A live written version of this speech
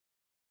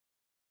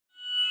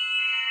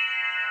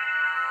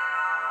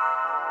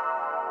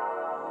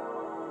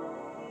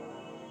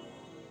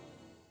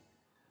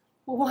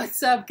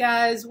What's up,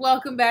 guys?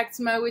 Welcome back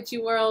to my witchy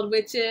world,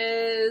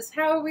 witches.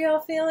 How are we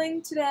all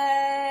feeling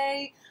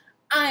today?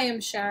 I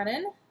am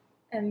Shannon,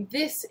 and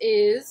this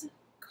is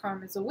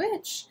Karma's a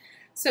Witch.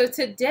 So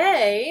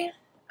today,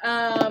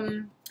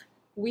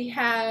 we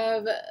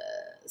have,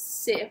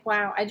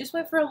 wow, I just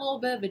went for a little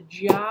bit of a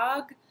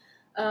jog,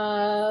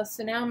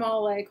 so now I'm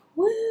all like,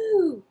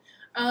 woo!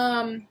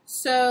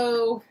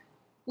 So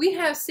we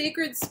have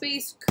Sacred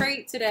Space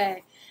Crate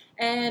today.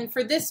 And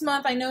for this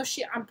month,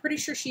 I'm pretty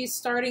sure she's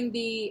starting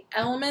the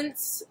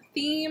elements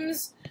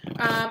themes.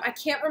 I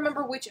can't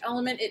remember which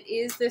element it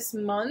is this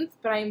month,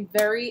 but I'm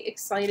very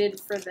excited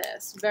for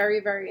this.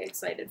 Very, very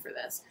excited for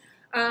this.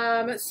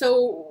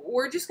 So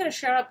we're just going to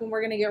shut up and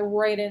we're going to get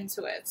right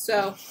into it.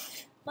 So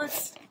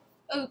let's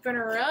open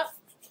her up.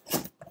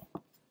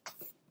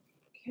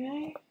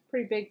 Okay,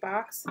 pretty big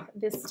box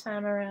this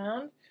time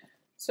around.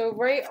 So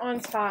right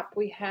on top,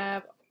 we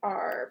have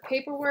our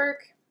paperwork.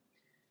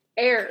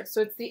 Air.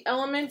 So it's the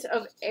element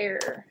of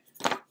air.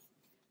 That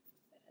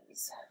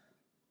is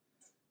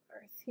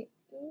our theme.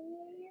 There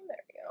we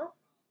go.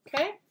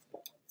 Okay.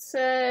 It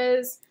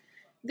says,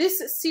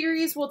 this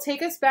series will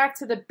take us back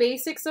to the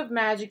basics of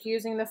magic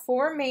using the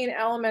four main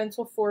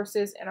elemental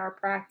forces in our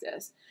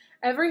practice.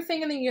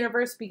 Everything in the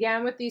universe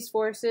began with these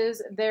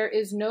forces. There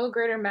is no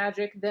greater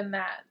magic than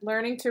that.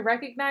 Learning to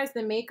recognize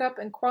the makeup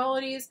and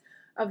qualities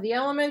of the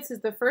elements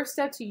is the first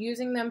step to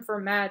using them for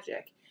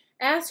magic.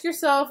 Ask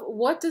yourself,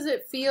 what does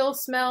it feel,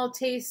 smell,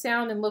 taste,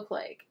 sound, and look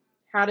like?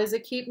 How does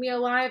it keep me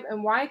alive,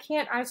 and why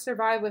can't I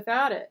survive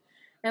without it?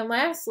 And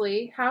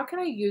lastly, how can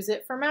I use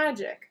it for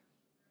magic?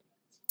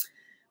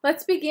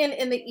 Let's begin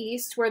in the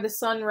east where the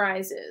sun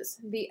rises,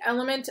 the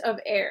element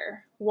of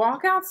air.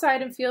 Walk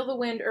outside and feel the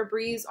wind or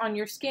breeze on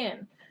your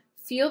skin.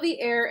 Feel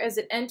the air as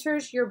it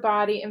enters your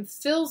body and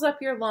fills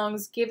up your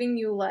lungs, giving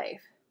you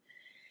life.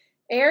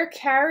 Air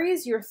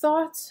carries your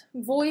thoughts,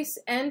 voice,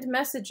 and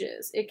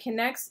messages. It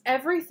connects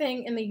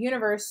everything in the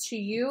universe to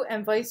you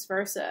and vice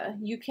versa.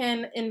 You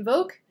can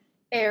invoke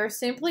air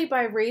simply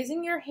by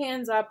raising your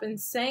hands up and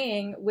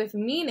saying with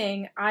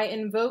meaning, I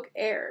invoke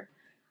air.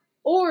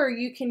 Or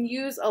you can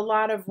use a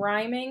lot of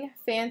rhyming,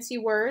 fancy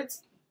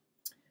words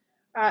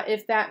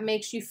if that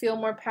makes you feel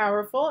more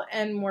powerful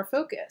and more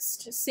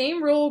focused.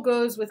 Same rule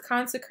goes with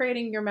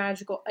consecrating your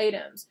magical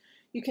items.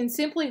 You can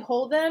simply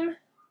hold them,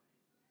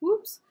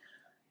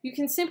 You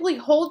can simply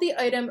hold the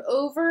item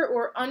over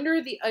or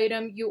under the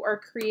item you are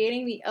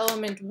creating the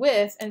element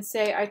with and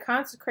say, I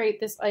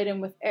consecrate this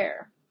item with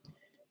air.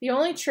 The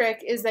only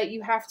trick is that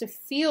you have to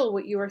feel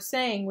what you are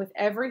saying with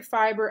every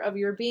fiber of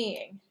your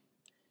being.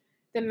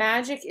 The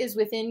magic is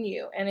within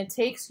you, and it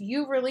takes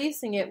you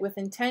releasing it with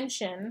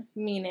intention,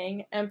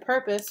 meaning, and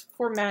purpose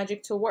for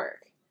magic to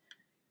work.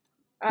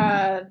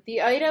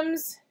 The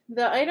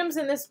items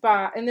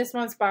in this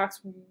month's box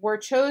were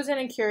chosen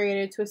and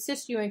curated to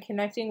assist you in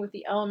connecting with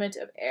the element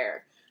of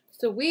air.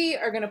 So we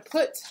are going to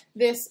put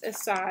this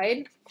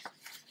aside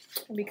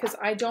because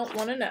I don't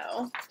want to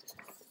know.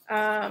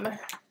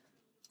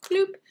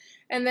 Bloop.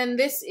 And then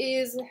this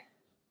is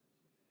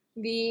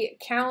the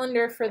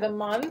calendar for the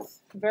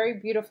month. Very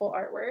beautiful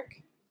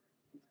artwork.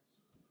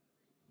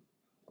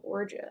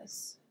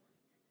 Gorgeous.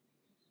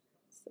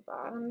 It's the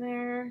bottom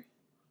there.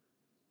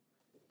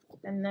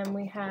 And then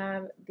we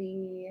have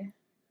the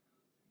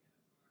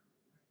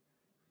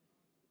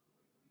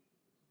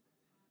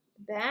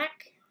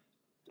back.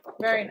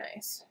 Very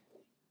nice.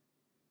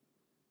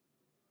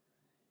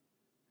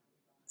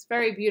 It's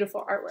very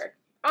beautiful artwork.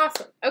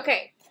 Awesome.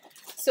 Okay,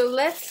 so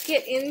let's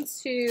get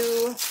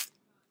into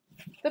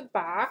the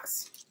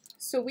box.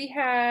 So we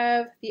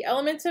have the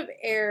element of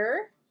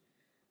air.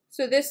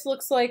 So this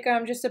looks like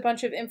just a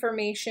bunch of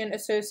information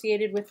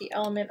associated with the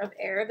element of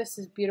air. This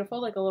is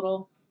beautiful, like a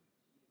little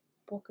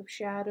Book of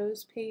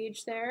Shadows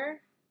page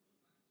there.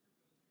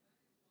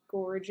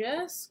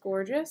 Gorgeous,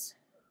 gorgeous.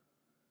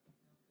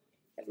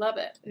 I love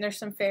it. And there's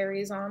some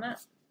fairies on it.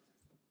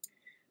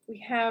 We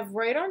have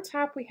right on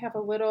top, we have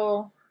a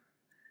little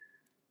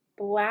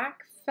black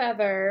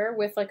feather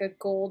with like a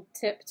gold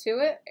tip to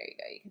it. There you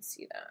go, you can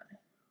see that.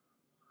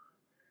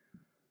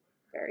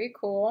 Very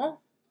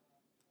cool.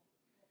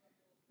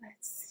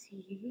 Let's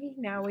see.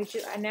 Now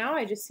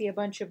I just see a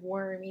bunch of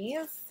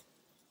wormies.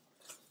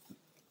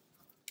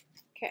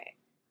 Okay.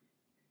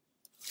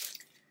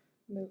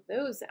 Move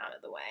those out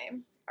of the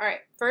way. All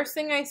right, first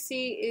thing I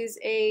see is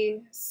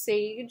a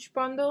sage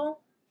bundle.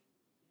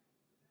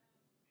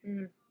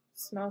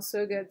 Smells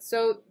so good.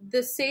 So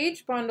the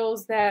sage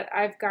bundles that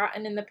I've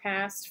gotten in the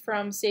past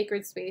from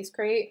Sacred Space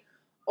Crate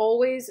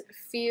always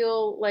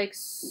feel like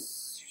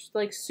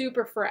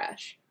super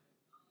fresh.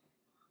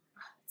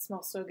 It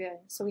smells so good.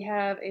 So we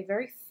have a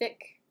very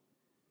thick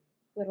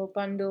little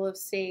bundle of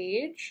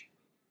sage.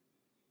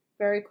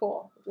 Very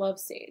cool. Love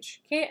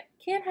sage.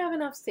 Can't have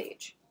enough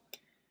sage.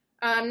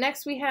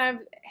 Next we have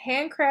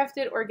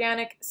handcrafted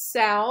organic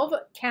salve,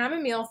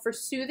 chamomile for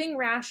soothing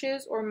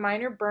rashes or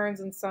minor burns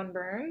and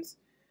sunburns.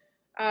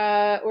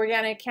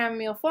 Organic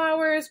chamomile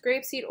flowers,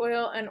 grapeseed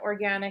oil, and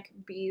organic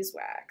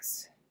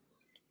beeswax.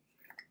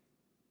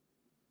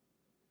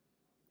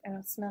 I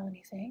don't smell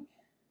anything.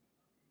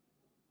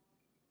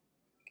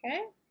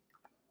 Okay.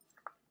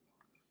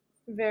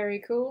 Very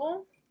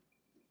cool.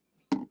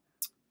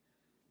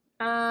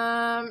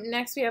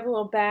 Next we have a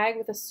little bag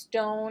with a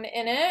stone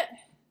in it.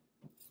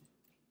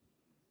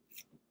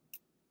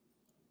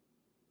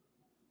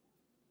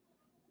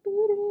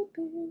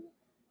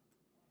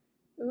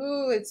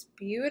 Ooh, it's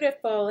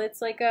beautiful.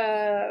 It's like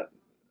a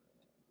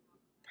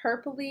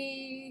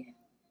purpley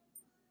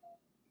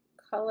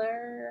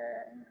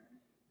color,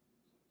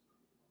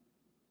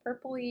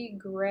 purpley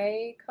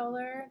gray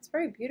color. It's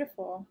very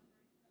beautiful.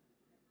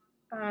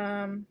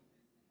 I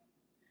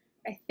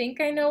think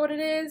I know what it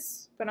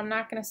is, but I'm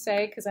not going to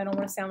say because I don't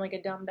want to sound like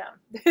a dum-dum.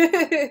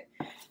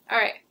 All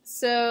right,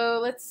 so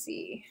let's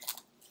see.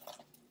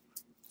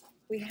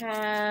 We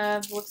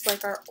have, looks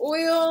like our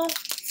oil.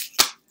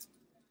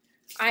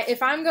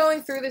 If I'm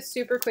going through this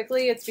super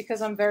quickly, it's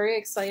because I'm very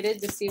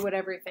excited to see what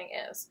everything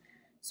is.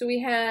 So we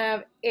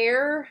have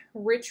air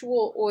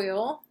ritual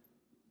oil.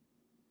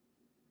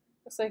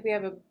 Looks like we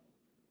have a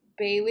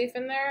bay leaf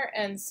in there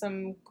and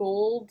some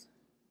gold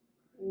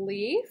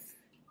leaf.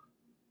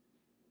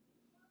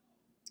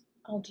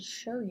 I'll just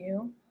show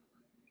you.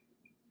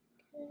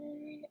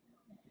 Okay.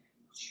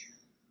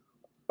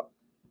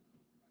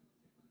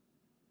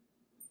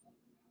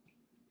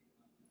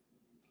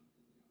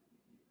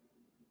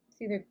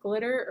 It's either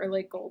glitter or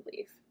like gold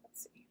leaf.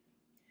 Let's see.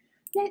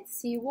 Let's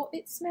see what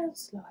it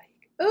smells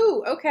like.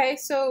 Oh, okay.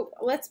 So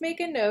let's make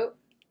a note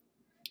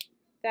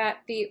that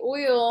the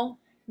oil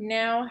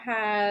now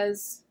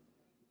has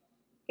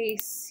a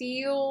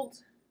sealed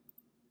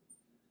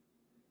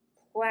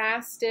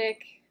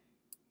plastic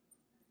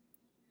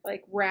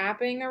like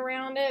wrapping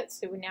around it.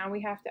 So now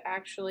we have to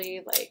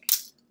actually like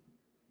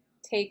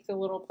take the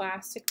little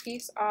plastic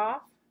piece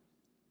off.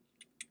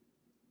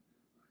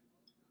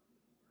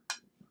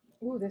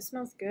 Ooh, this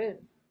smells good.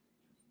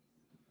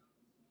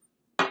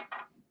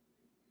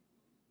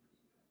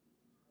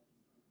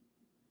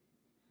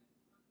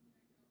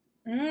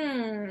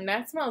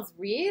 That smells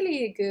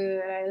really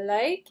good. I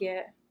like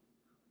it.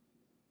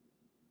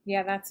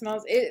 Yeah, that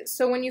smells it.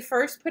 So when you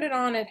first put it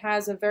on, it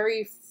has a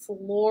very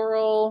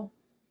floral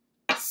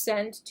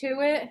scent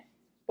to it,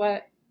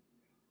 but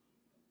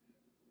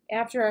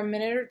after a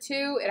minute or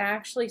two, it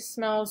actually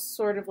smells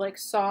sort of like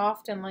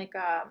soft and like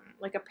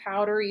a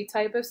powdery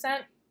type of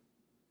scent.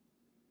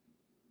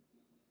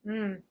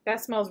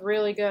 That smells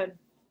really good.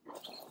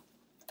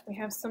 We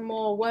have some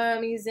more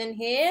wormies in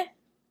here.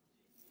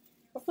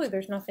 Hopefully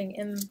there's nothing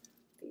in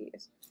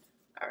these.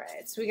 All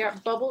right, so we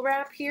got bubble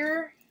wrap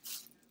here.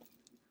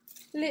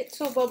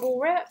 Little bubble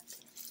wrap.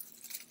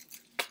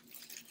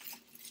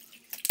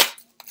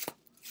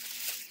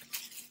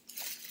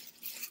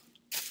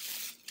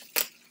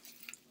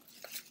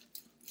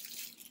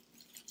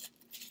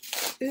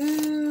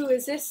 Ooh,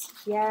 is this?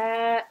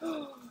 Yeah.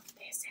 Oh,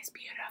 this is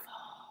beautiful.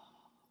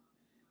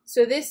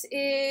 So this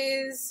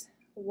is,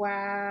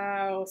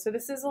 wow. So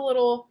this is a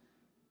little,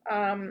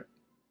 I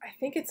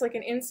think it's like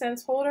an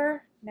incense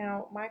holder.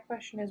 Now, my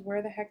question is,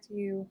 where the heck do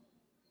you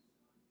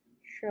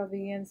shove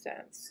the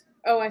incense?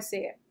 Oh, I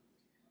see it.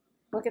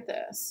 Look at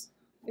this.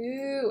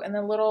 Ooh, and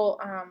the little,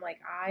 like,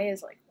 eye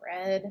is like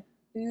red.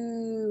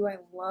 Ooh, I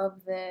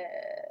love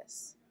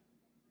this.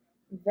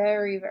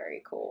 Very,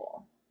 very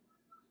cool.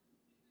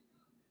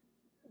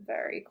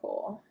 Very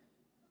cool.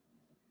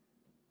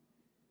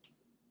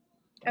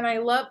 And I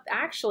love,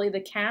 actually, the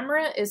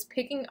camera is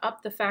picking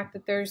up the fact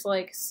that there's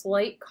like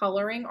slight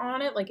coloring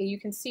on it. Like you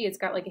can see it's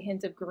got like a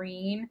hint of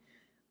green.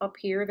 Up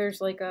here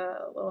there's like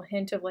a little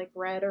hint of like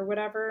red or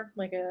whatever.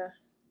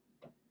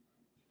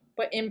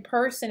 But in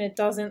person it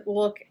doesn't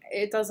look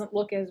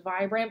as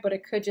vibrant, but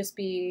it could just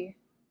be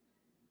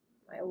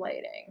my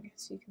lighting.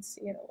 So you can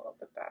see it a little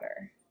bit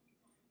better.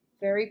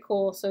 Very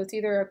cool. So it's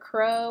either a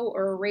crow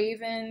or a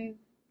raven.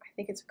 I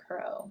think it's a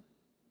crow.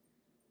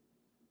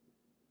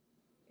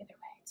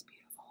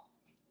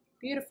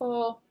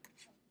 Beautiful.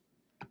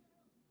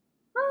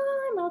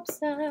 I'm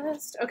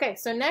obsessed. Okay,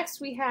 so next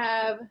we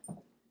have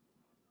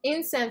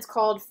incense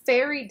called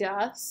fairy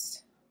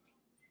dust.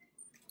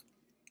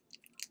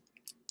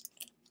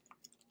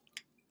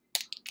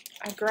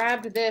 I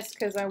grabbed this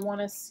because I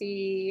want to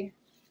see,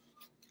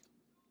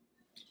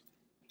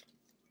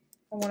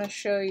 I want to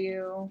show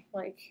you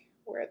like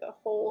where the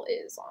hole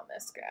is on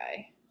this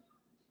guy.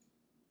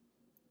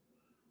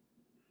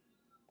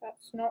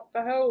 That's not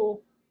the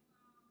hole.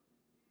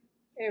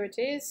 There it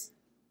is.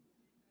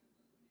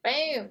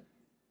 Bam!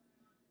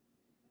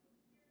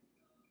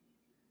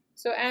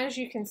 So as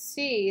you can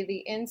see,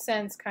 the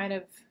incense kind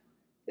of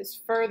is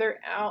further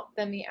out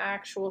than the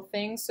actual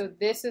thing. So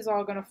this is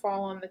all going to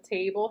fall on the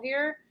table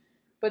here,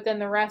 but then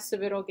the rest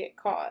of it will get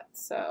caught.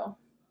 So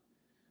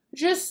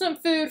just some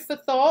food for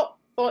thought.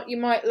 Thought you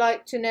might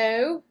like to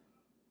know.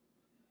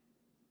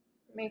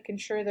 Making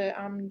sure that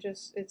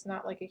it's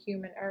not like a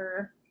human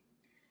error.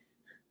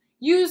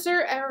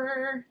 User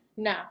error.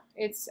 No,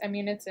 it's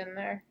in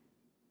there.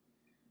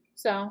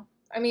 So,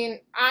 I mean,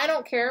 I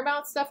don't care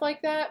about stuff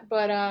like that,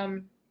 but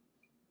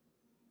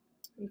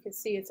you can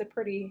see it's a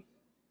pretty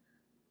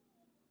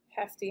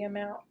hefty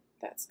amount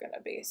that's going to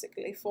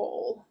basically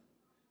fall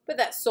But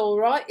that's all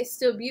right. It's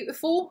still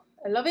beautiful.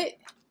 I love it.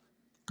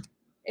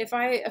 If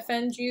I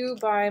offend you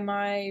by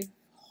my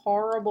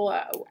horrible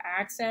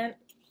accent,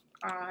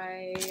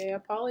 I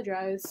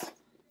apologize.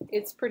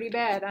 It's pretty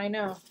bad, I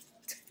know.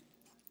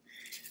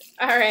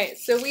 Alright,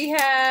 so we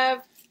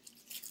have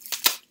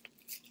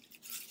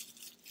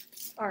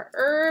our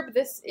herb.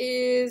 This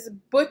is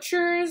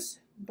Butcher's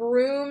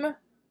Broom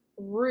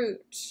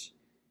Root.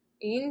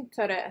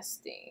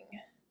 Interesting.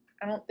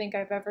 I don't think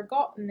I've ever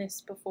gotten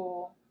this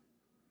before.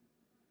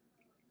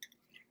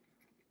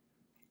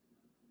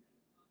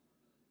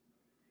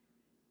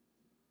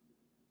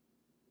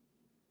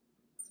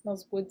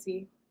 Smells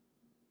woodsy.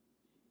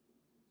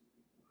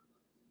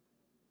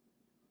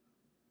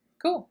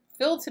 Cool.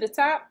 Filled to the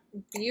top.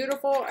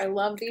 Beautiful. I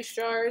love these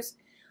jars.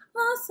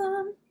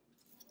 Awesome.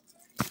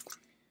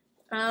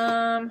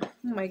 Oh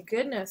my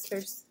goodness.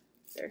 There's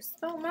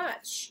so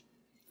much.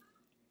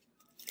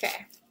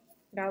 Okay.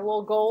 Got a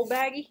little gold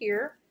baggie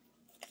here.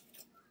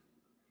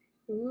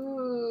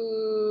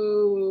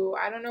 Ooh.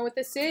 I don't know what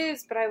this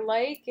is, but I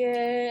like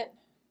it.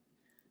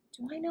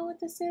 Do I know what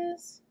this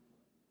is?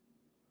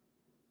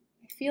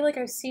 I feel like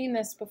I've seen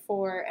this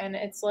before, and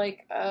it's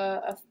like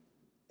I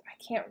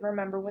can't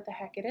remember what the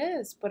heck it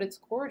is, but it's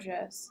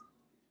gorgeous.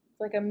 It's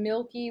like a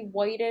milky,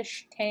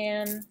 whitish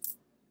tan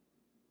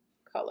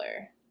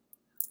color.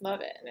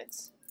 Love it. And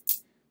it's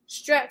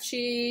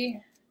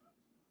stretchy.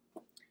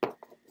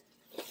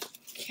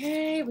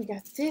 Okay, we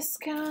got this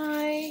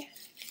guy.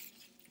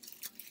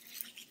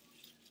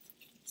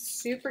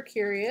 Super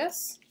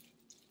curious.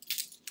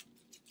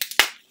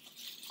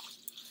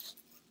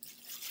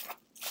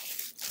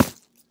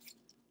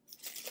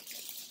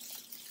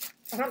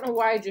 I don't know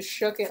why I just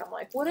shook it. I'm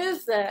like, what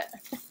is that?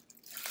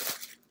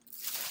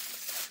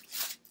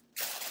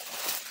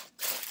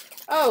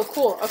 Oh,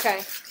 cool.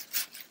 Okay.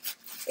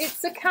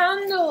 It's a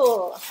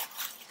candle.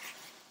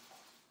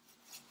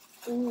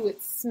 Ooh,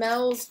 it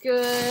smells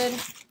good.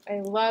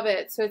 I love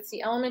it. So it's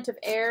the element of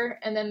air,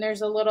 and then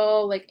there's a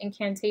little like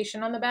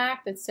incantation on the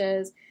back that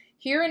says,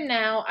 "Here and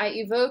now I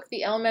evoke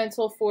the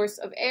elemental force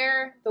of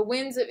air, the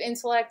winds of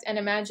intellect and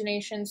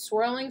imagination,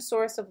 swirling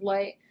source of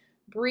light.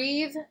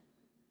 Breathe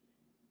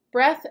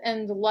breath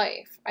and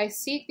life. I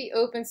seek the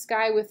open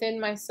sky within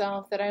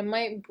myself that I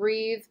might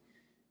breathe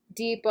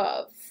deep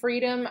of.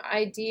 Freedom,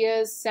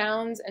 ideas,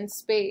 sounds, and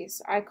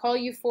space. I call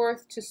you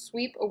forth to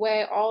sweep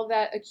away all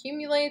that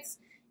accumulates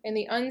in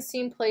the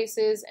unseen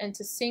places and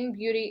to sing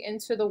beauty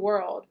into the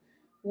world.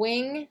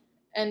 Wing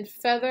and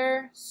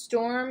feather,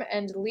 storm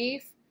and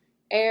leaf,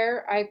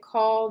 air, I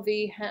call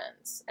thee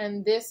hence."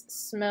 And this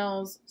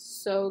smells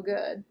so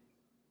good.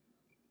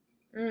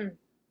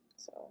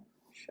 So,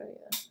 I'll show you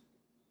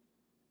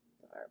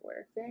the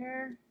artwork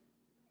there.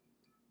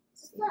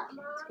 What's up,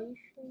 Mom?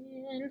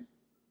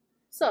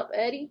 What's up,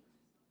 Eddie?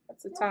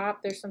 That's the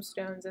top. There's some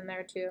stones in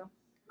there too.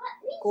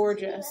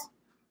 Gorgeous.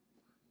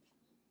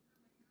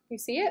 You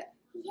see it?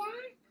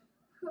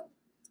 Yeah.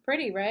 It's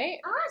pretty, right?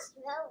 I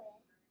smell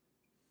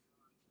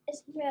it. It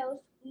smells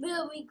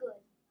really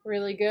good.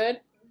 Really good?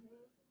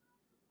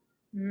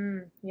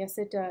 Yes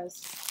it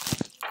does.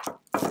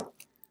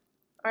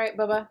 Alright,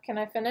 Bubba, can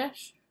I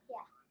finish?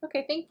 Yeah.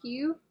 Okay, thank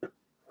you.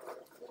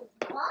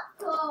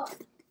 Welcome.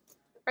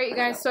 Alright, you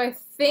guys, so I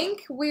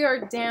think we are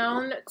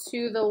down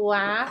to the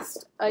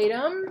last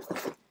item.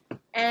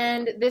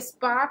 And this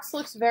box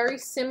looks very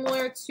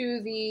similar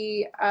to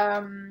the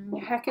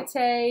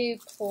Hecate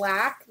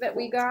plaque that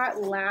we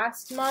got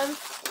last month.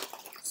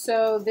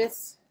 So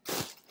this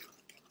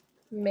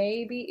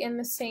may be in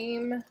the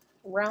same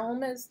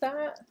realm as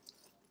that.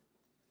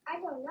 I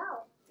don't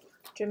know.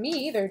 To me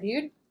either,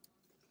 dude.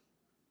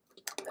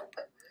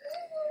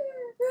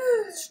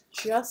 It's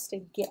just a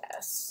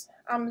guess.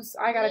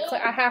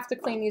 I have to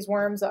clean these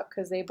worms up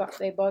because they bug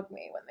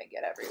me when they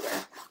get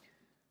everywhere.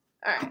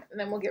 All right, and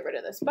then we'll get rid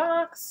of this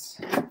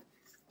box.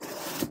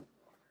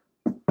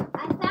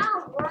 I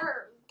found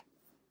worm.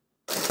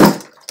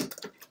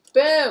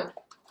 Boom.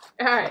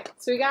 All right,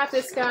 so we got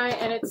this guy,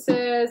 and it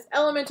says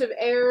element of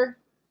air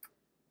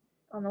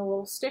on the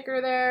little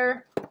sticker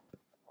there.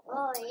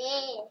 Oh,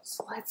 yeah.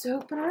 So let's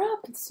open her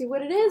up and see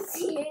what it is.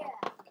 Yeah.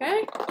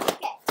 Okay?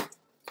 Okay.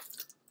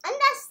 I'm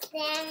just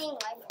standing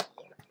right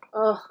here.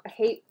 Ugh, I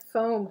hate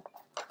foam.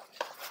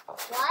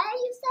 What are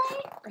you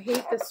saying? I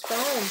hate this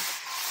foam.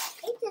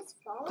 Hate this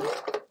phone?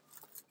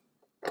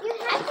 You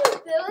have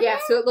to build it? Yeah,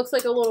 so it looks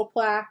like a little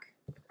plaque.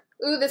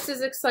 Ooh, this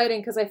is exciting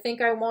because I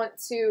think I want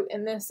to,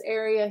 in this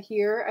area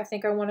here, I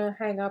think I want to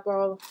hang up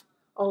all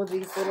of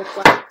these little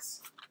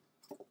plaques.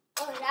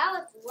 Oh, that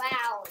was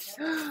loud.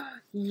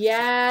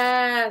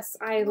 Yes,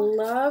 I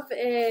love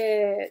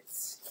it.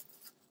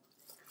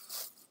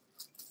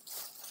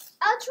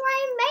 I'll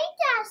try and make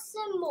that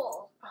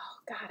symbol. Oh,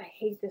 God, I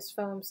hate this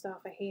foam stuff.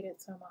 I hate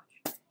it so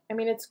much. I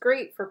mean, it's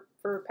great for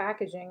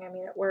packaging. I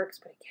mean, it works,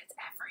 but it gets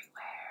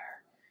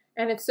everywhere.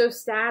 And it's so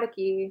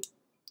staticky.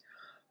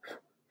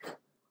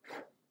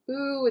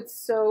 Ooh, it's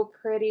so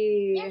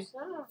pretty. There's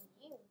some on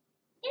you.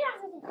 Get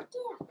out of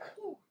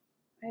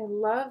there. I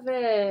love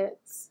it.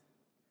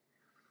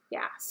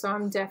 Yeah, so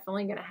I'm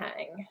definitely going to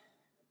hang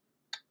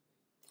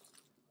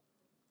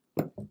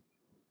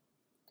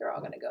They're all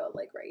going to go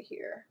like right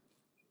here.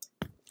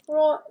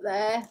 Right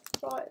there.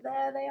 Right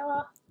there they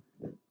are.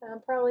 I'm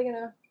probably going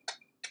to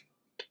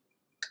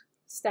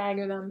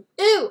stagger them.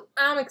 Ooh,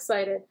 I'm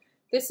excited.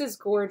 This is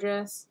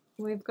gorgeous.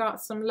 We've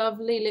got some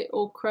lovely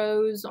little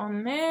crows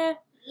on there.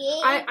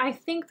 Yeah. I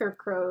think they're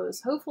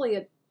crows. Hopefully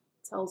it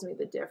tells me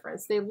the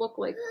difference. They look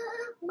like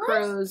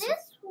crows. What's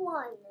this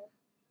one?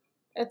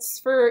 It's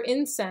for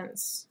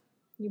incense.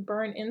 You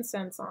burn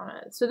incense on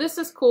it. So this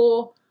is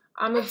cool.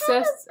 I'm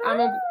obsessed.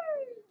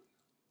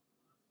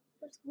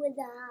 What's with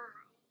the eye?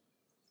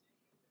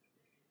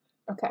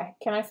 Okay.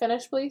 Can I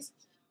finish, please?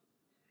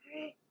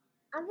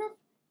 I'm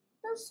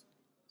just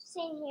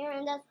sitting here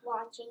and just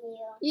watching you.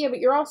 Yeah, but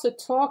you're also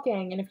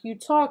talking, and if you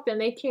talk, then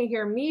they can't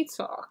hear me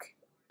talk.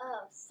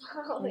 Oh,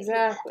 sorry.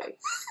 Exactly.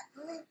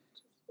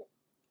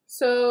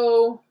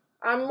 So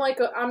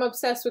I'm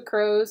obsessed with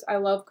crows. I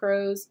love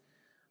crows,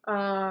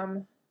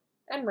 and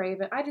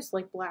raven. I just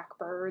like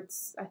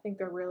blackbirds. I think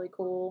they're really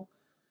cool.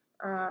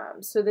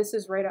 So this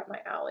is right up my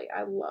alley.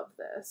 I love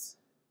this.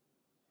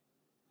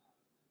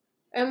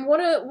 And what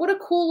a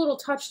cool little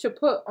touch to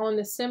put on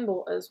the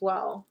symbol as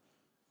well.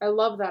 I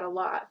love that a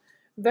lot.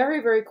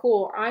 Very, very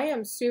cool. I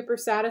am super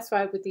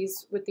satisfied with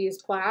these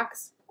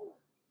plaques.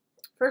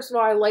 First of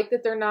all, I like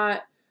that they're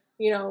not,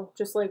 you know,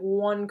 just like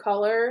one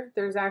color.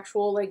 There's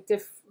actual like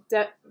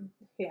different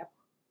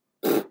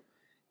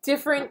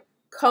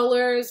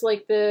colors.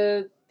 Like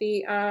the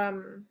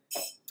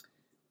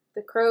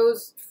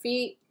crow's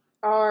feet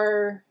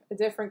are a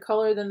different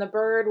color than the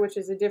bird, which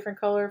is a different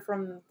color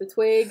from the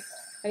twig.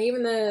 And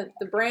even the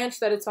branch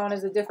that it's on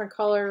is a different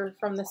color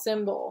from the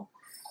symbol.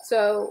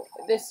 So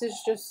this is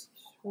just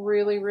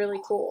really, really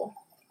cool.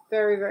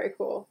 Very, very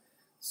cool.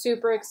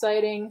 Super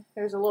exciting.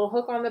 There's a little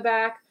hook on the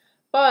back,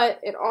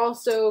 but it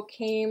also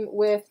came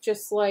with,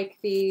 just like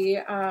the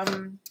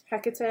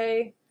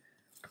Hecate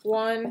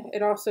one,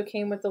 it also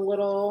came with a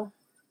little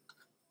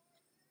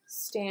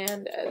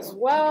stand as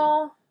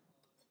well.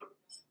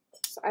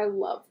 So I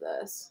love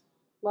this.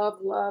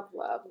 Love, love,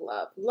 love,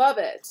 love, love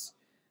it.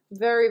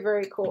 Very,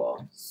 very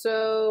cool.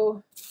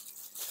 So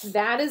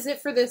that is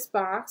it for this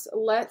box.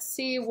 Let's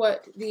see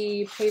what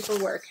the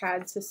paperwork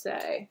had to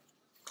say.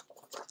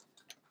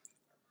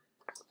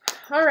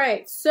 All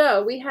right,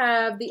 so we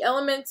have the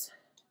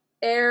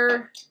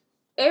air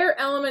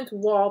element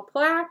wall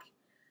plaque.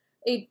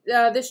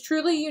 This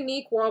truly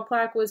unique wall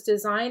plaque was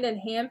designed and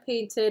hand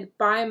painted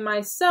by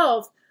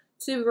myself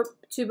to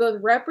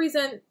both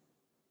represent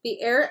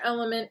the air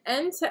element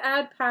and to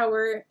add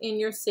power in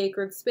your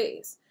sacred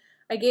space.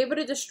 I gave it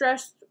a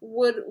distressed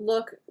wood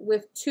look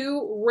with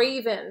 2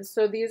 ravens.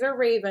 So these are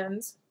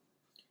ravens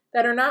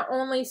that are not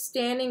only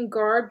standing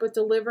guard but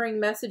delivering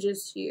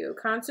messages to you.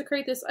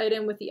 Consecrate this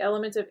item with the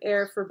element of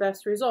air for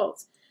best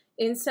results.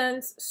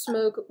 Incense,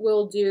 smoke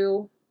will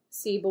do.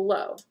 See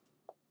below.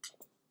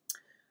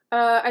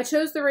 I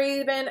chose the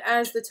raven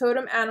as the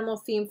totem animal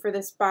theme for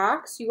this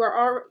box.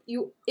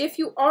 If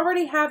you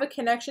already have a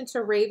connection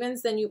to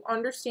ravens, then you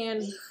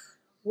understand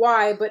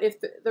why, but if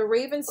the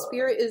raven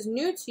spirit is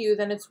new to you,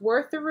 then it's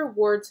worth the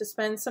reward to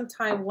spend some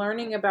time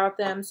learning about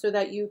them so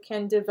that you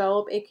can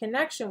develop a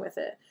connection with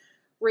it.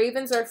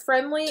 Ravens are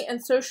friendly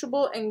and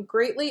sociable and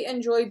greatly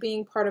enjoy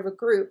being part of a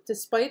group.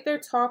 Despite their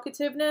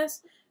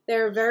talkativeness, they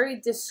are very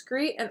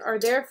discreet and are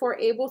therefore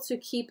able to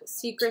keep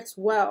secrets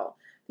well.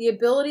 The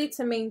ability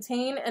to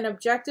maintain an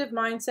objective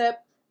mindset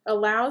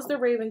allows the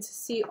raven to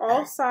see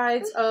all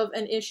sides of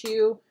an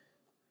issue.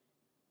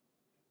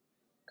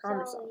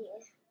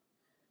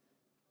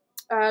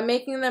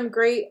 Making them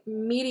great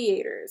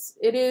mediators.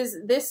 It is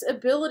this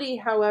ability,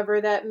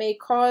 however, that may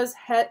cause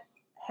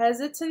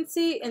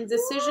hesitancy in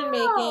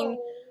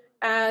decision-making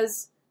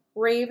as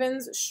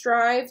ravens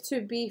strive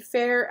to be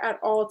fair at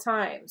all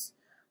times.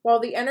 While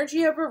the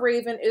energy of a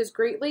raven is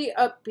greatly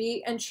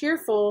upbeat and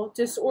cheerful,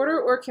 disorder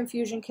or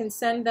confusion can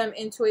send them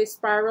into a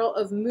spiral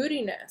of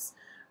moodiness.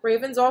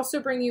 Ravens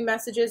also bring you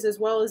messages as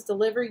well as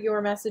deliver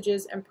your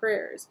messages and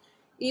prayers.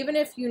 Even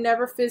if you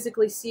never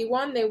physically see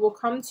one, they will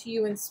come to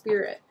you in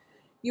spirit.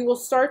 You will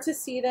start to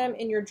see them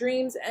in your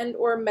dreams and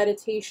or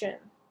meditation.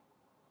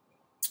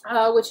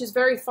 Which is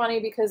very funny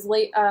because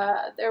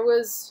there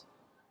was,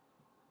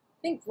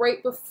 I think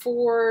right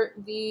before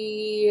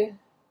the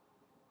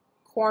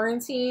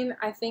quarantine,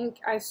 I think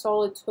I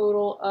saw a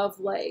total of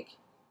like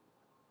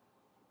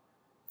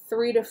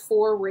 3 to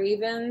 4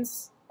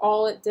 ravens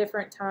all at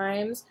different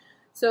times.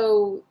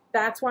 So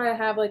that's why I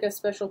have like a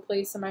special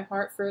place in my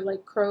heart for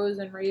like crows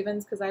and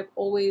ravens, because I've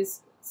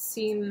always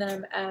seen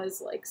them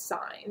as like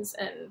signs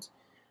and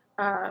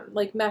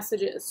like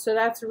messages. So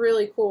that's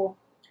really cool.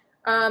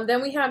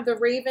 Then we have the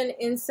raven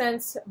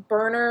incense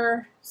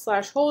burner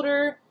 /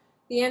 holder.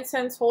 The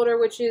incense holder,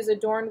 which is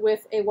adorned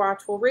with a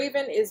watchful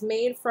raven, is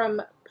made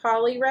from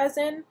poly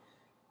resin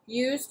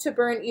used to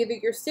burn either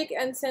your stick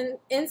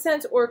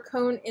incense or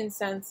cone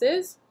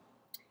incenses.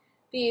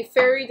 The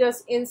fairy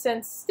dust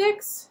incense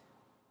sticks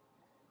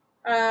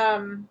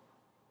not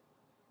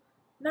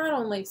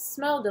only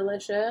smell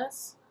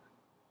delicious,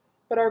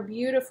 but are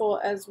beautiful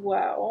as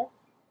well.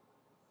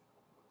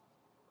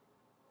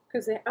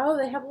 Because they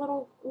have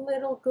little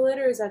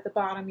glitters at the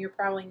bottom. You're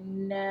probably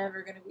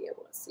never going to be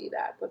able to see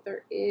that, but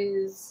there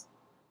is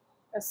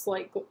a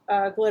slight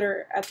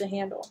glitter at the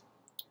handle.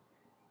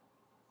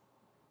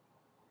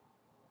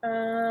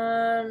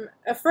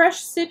 A fresh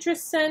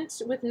citrus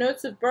scent with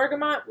notes of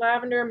bergamot,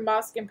 lavender,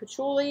 musk, and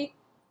patchouli.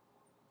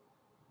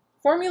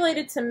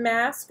 Formulated to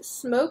mask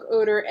smoke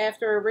odor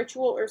after a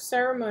ritual or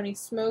ceremony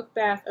smoke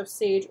bath of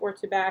sage or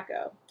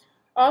tobacco.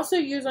 Also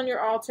used on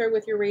your altar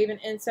with your raven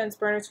incense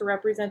burner to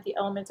represent the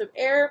element of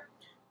air.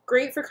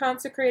 Great for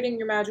consecrating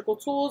your magical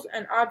tools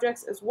and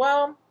objects as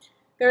well.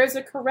 There is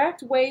a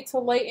correct way to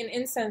light an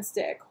incense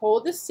stick.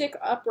 Hold the stick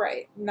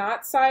upright,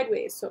 not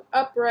sideways. So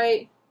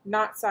upright,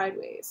 not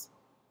sideways.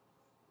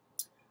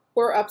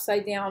 Or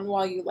upside down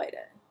while you light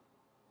it.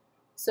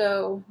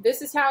 So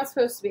this is how it's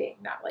supposed to be.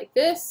 Not like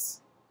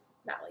this,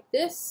 not like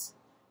this,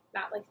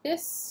 not like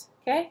this.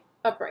 Okay?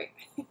 Upright.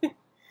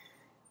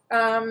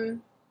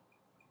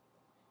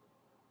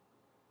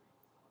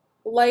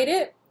 Light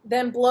it,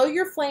 then blow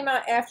your flame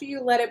out after you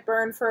let it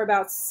burn for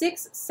about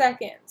 6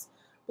 seconds.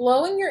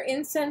 Blowing your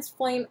incense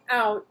flame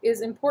out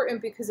is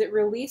important because it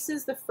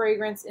releases the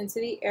fragrance into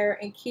the air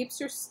and keeps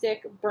your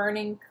stick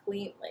burning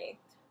cleanly.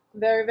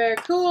 Very, very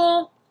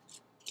cool.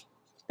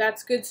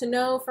 That's good to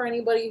know for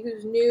anybody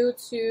who's new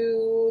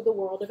to the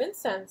world of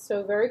incense.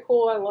 So very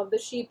cool. I love that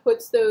she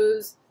puts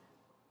those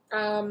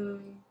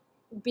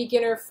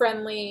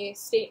beginner-friendly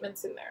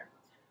statements in there.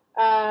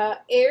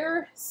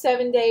 Air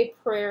 7-day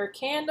prayer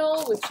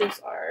candle, which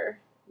is our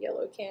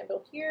yellow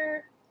candle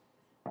here.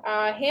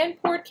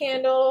 Hand-poured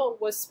candle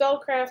was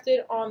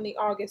spellcrafted on the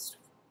August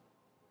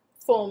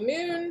full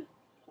moon.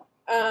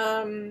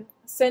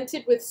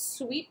 Scented with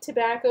sweet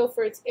tobacco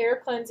for its air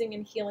cleansing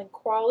and healing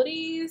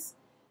qualities.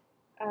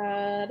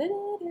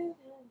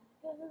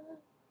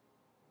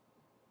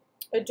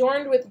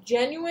 Adorned with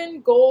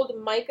genuine gold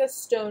mica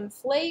stone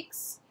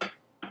flakes.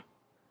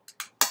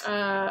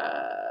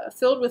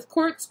 Filled with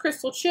quartz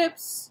crystal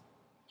chips.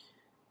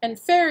 And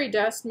fairy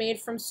dust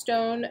made from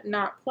stone,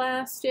 not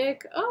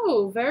plastic.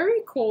 Oh,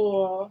 very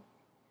cool.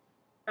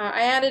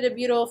 I added a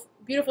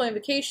beautiful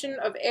invocation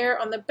of air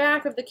on the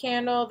back of the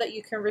candle that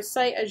you can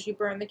recite as you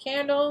burn the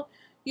candle.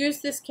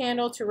 Use this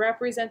candle to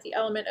represent the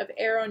element of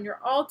air on your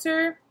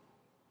altar.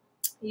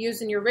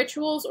 Use in your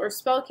rituals or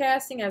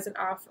spellcasting as an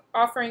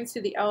offering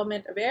to the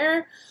element of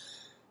air.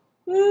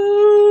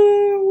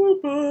 Oh,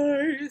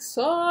 boy,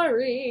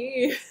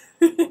 sorry.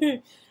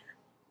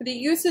 The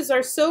uses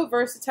are so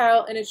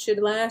versatile and it should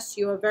last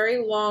you a very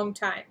long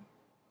time.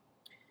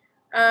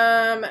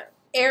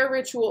 Air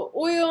ritual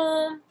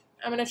oil.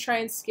 I'm going to try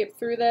and skip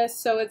through this.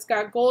 So it's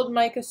got gold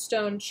mica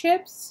stone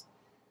chips,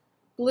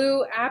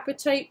 blue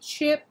apatite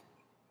chip,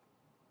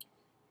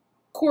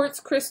 quartz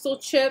crystal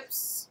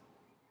chips,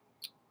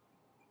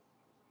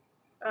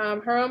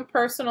 her own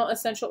personal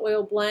essential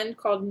oil blend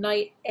called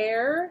Night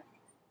Air.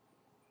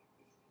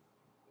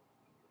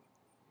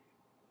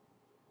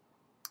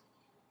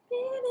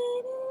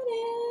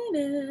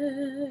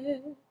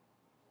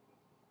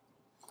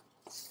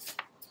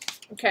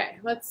 Okay,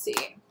 let's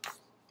see.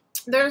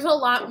 There's a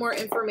lot more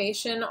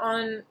information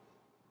on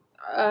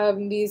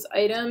these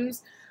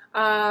items.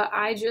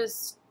 I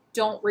just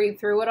don't read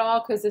through it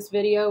all because this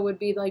video would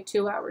be like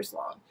 2 hours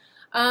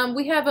long.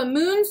 We have a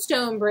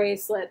moonstone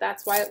bracelet.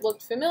 That's why it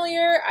looked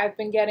familiar. I've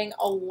been getting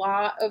a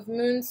lot of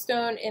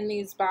moonstone in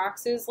these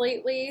boxes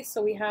lately.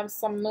 So we have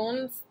some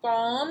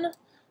moonstone,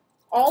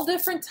 all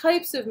different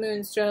types of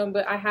moonstone,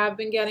 but I have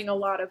been getting a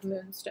lot of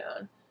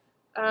moonstone.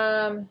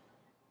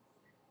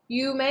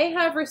 You may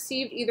have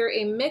received either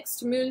a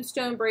mixed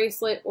moonstone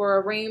bracelet or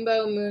a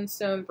rainbow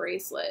moonstone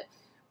bracelet.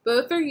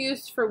 Both are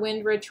used for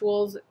wind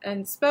rituals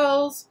and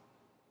spells.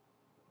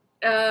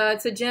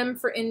 It's a gem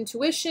for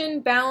intuition,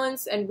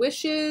 balance, and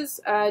wishes.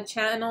 Helps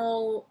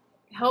channel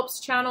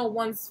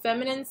one's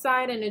feminine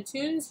side and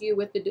attunes you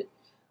with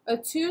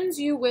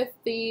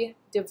the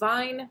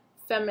divine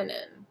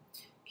feminine.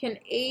 Can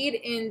aid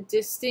in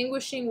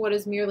distinguishing what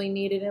is merely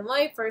needed in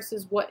life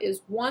versus what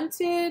is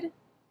wanted.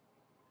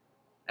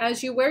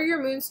 As you wear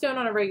your moonstone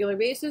on a regular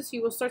basis,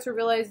 you will start to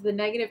realize the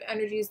negative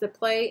energies that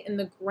play in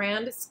the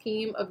grand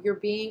scheme of your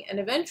being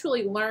and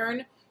eventually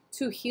learn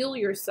to heal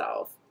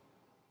yourself.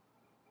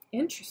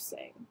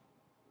 Interesting.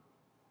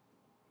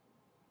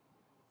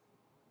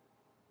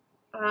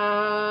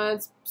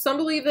 Some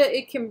believe that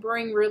it can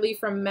bring relief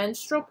from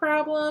menstrual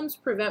problems,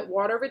 prevent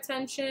water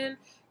retention,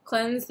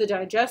 cleanse the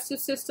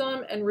digestive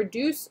system, and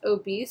reduce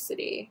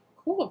obesity.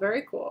 Cool,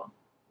 very cool.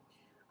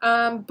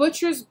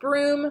 Butcher's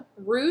broom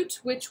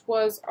root, which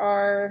was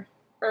our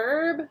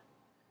herb.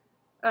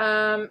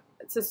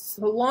 It's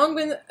long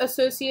been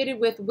associated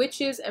with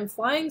witches and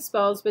flying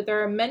spells, but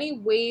there are many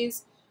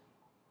ways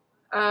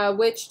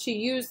which to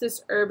use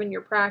this herb in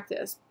your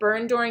practice.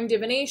 Burn during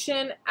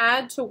divination,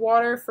 add to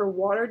water for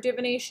water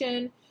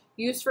divination,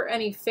 used for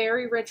any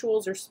fairy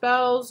rituals or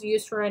spells,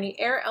 used for any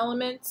air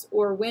elements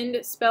or wind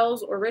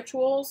spells or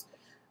rituals.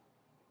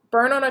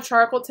 Burn on a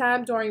charcoal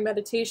tab during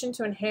meditation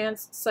to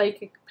enhance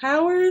psychic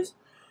powers.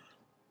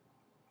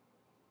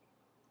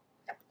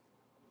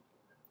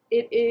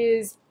 It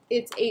is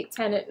it's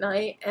 8:10 at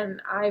night,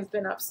 and I've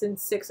been up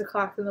since 6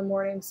 o'clock in the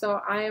morning,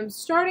 so I am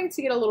starting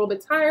to get a little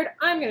bit tired.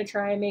 I'm going to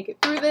try and make it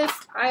through this.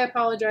 I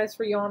apologize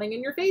for yawning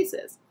in your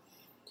faces.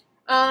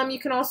 You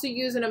can also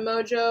use an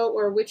emojo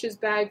or a witch's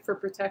bag for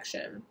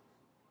protection.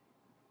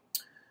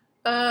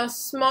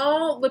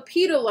 Small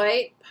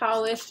lepidolite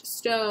polished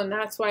stone.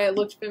 That's why it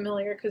looked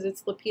familiar, because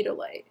it's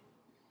lepidolite.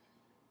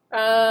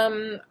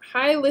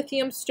 High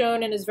lithium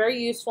stone, and is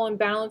very useful in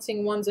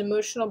balancing one's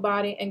emotional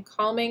body and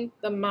calming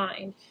the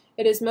mind.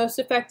 It is most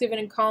effective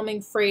in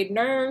calming frayed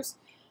nerves,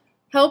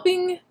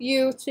 helping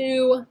you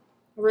to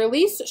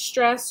release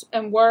stress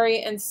and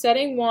worry and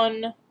setting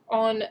one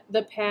on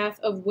the path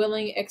of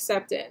willing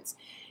acceptance.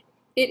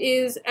 It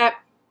is at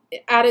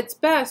its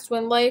best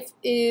when life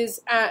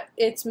is at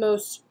its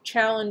most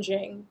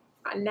challenging.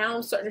 Now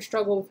I'm starting to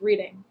struggle with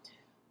reading.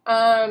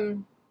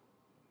 When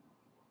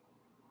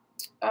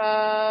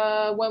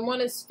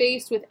one is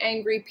faced with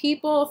angry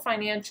people,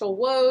 financial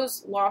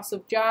woes, loss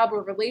of job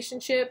or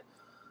relationship,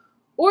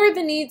 or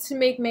the need to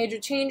make major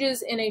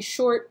changes in a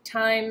short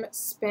time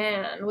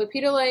span.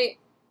 Lepidolite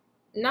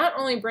not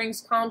only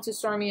brings calm to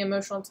stormy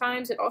emotional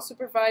times, it also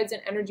provides an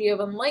energy of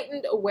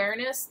enlightened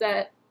awareness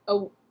that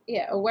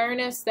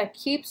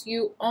keeps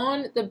you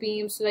on the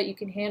beam so that you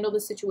can handle the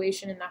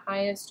situation in the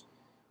highest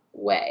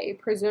way,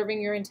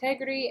 preserving your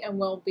integrity and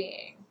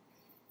well-being.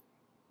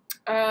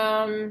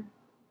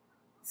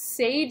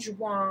 Sage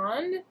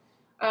wand,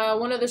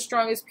 one of the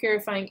strongest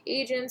purifying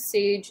agents.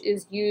 Sage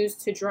is used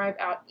to drive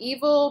out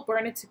evil,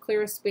 burn it to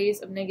clear a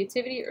space of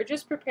negativity, or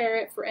just prepare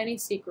it for any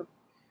secret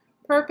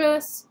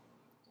purpose.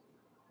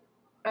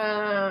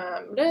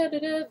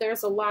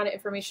 There's a lot of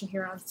information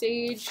here on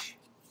sage.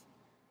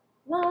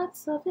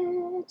 Lots of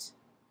it.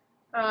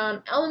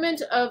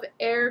 Element of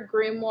air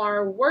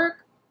grimoire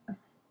work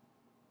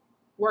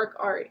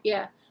art.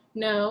 Yeah.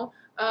 No.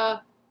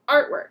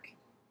 Artwork.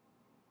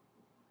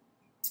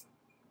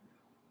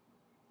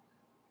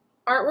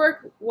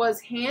 Artwork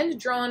was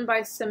hand-drawn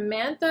by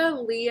Samantha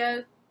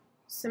Leah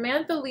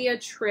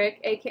Trick,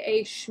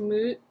 aka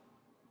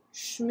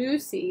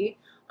Schmoosey,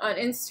 on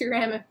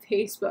Instagram and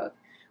Facebook.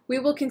 We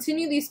will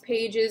continue these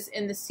pages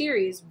in the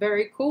series.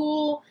 Very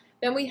cool.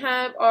 Then we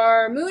have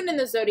our moon in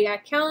the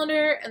zodiac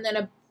calendar, and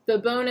then the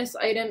bonus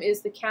item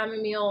is the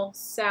chamomile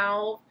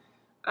salve,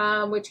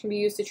 which can be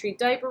used to treat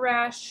diaper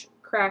rash,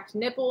 cracked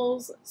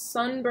nipples,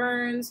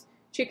 sunburns,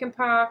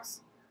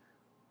 chickenpox,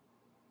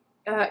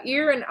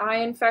 ear and eye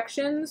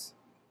infections,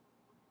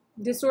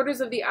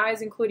 disorders of the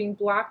eyes including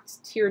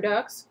blocked tear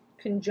ducts,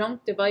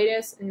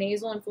 conjunctivitis,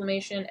 nasal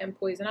inflammation, and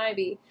poison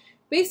ivy.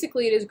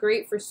 Basically, it is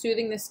great for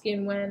soothing the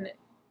skin when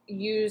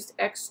used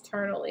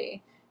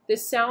externally.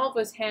 This salve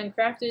was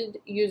handcrafted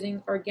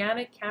using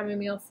organic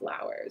chamomile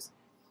flowers.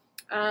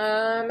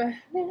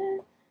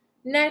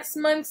 Next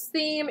month's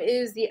theme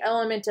is the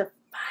element of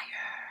fire.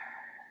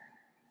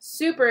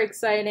 Super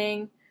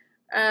exciting.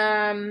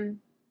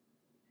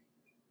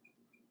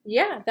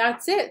 Yeah,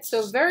 that's it.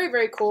 So very,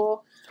 very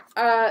cool.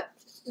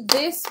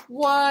 This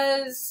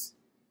was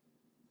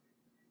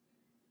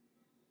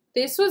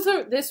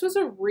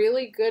a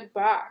really good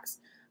box.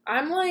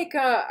 I'm like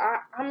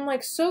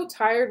so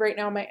tired right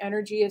now. My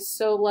energy is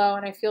so low,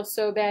 and I feel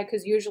so bad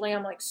because usually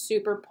I'm like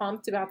super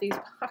pumped about these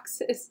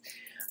boxes.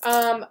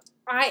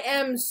 I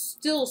am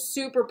still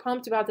super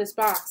pumped about this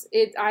box.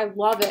 I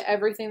love it.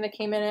 Everything that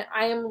came in it.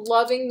 I am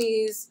loving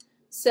these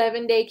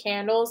 7-day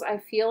candles. I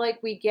feel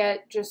like we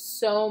get just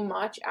so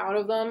much out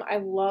of them. I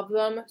love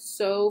them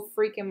so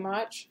freaking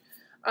much.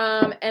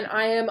 And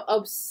I am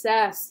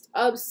obsessed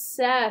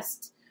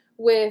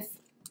with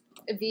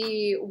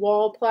the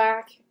wall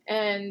plaque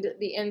and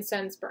the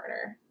incense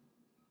burner.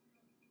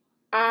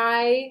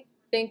 I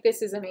think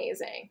this is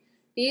amazing.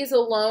 These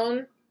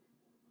alone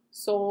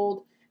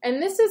sold.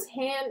 And this is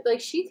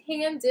she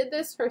hand did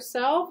this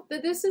herself.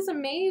 This is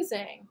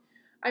amazing.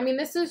 I mean,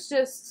 this is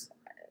just,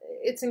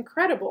 it's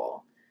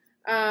incredible.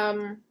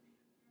 You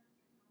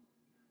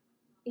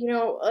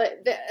know,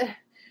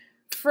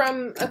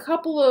 from a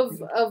couple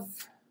of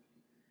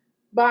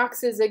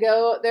boxes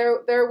ago,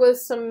 there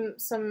was some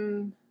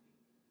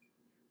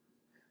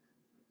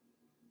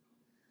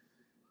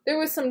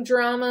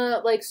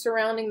drama like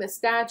surrounding the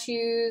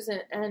statues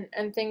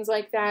and things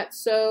like that.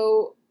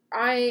 So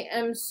I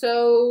am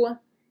so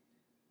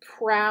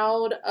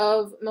proud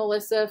of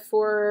Melissa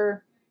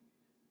for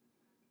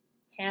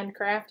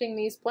handcrafting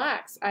these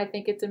plaques. I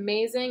think it's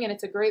amazing, and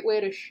it's a great way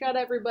to shut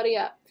everybody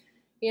up,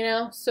 you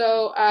know?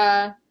 So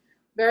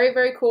very,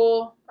 very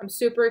cool. I'm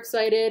super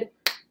excited.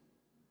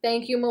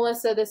 Thank you,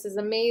 Melissa. This is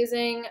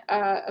amazing.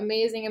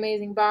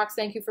 Amazing box.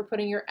 Thank you for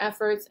putting your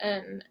efforts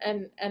and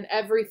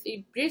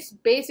everything,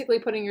 just basically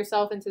putting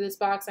yourself into this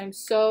box. I'm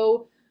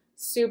so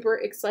super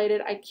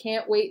excited. I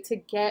can't wait to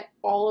get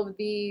all of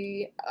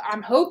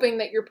I'm hoping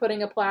that you're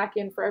putting a plaque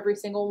in for every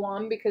single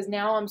one, because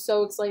now I'm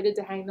so excited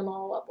to hang them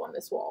all up on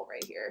this wall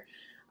right here.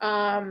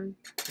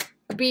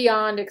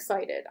 Beyond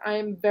excited.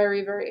 I'm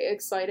very, very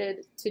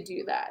excited to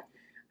do that.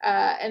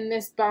 And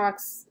this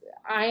box,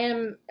 I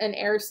am an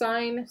air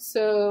sign,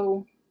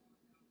 so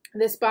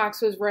This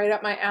box was right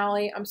up my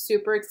alley. I'm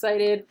super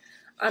excited.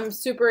 I'm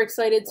super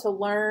excited to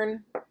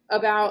learn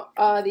about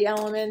the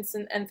elements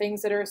and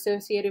things that are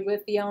associated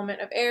with the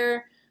element of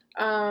air.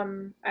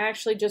 I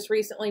actually just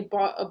recently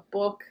bought a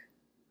book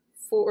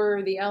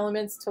for the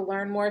elements to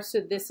learn more,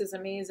 so this is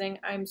amazing.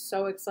 I'm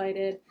so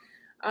excited.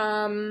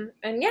 And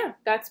yeah,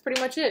 that's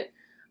pretty much it.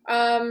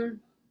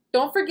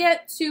 Don't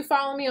forget to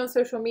follow me on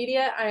social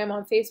media. I am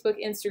on Facebook,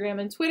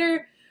 Instagram, and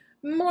Twitter.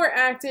 More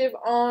active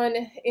on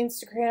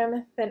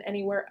Instagram than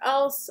anywhere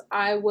else.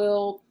 I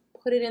will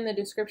put it in the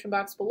description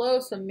box below,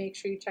 so make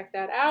sure you check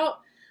that out,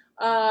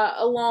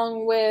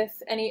 along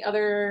with any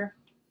other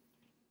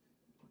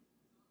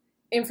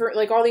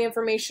like all the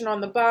information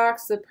on the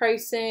box, the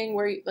pricing,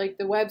 where like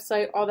the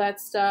website, all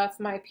that stuff,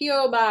 my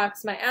PO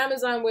box, my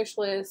Amazon wish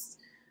list,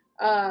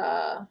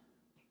 all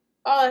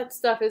that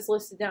stuff is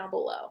listed down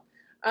below.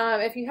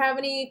 If you have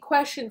any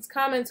questions,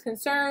 comments,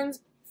 concerns,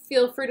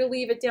 feel free to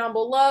leave it down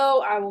below.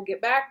 I will get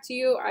back to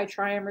you. I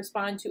try and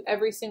respond to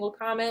every single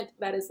comment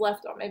that is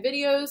left on my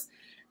videos.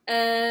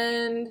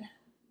 And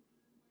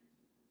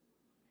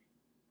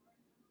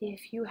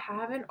if you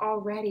haven't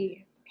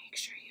already, make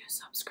sure you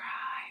subscribe.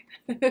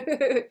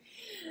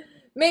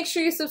 Make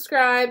sure you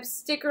subscribe,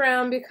 stick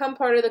around, become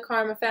part of the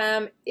Karma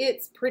fam.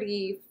 It's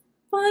pretty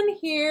fun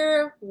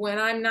here when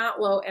I'm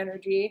not low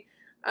energy.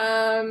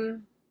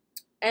 And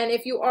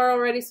if you are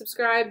already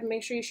subscribed,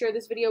 make sure you share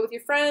this video with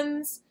your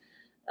friends.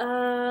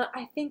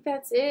 I think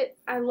that's it.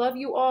 I love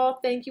you all.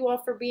 Thank you all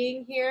for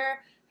being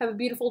here. Have a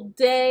beautiful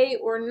day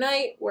or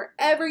night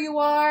wherever you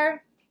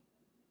are.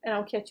 And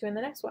I'll catch you in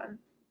the next one.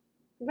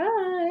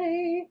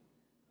 Bye.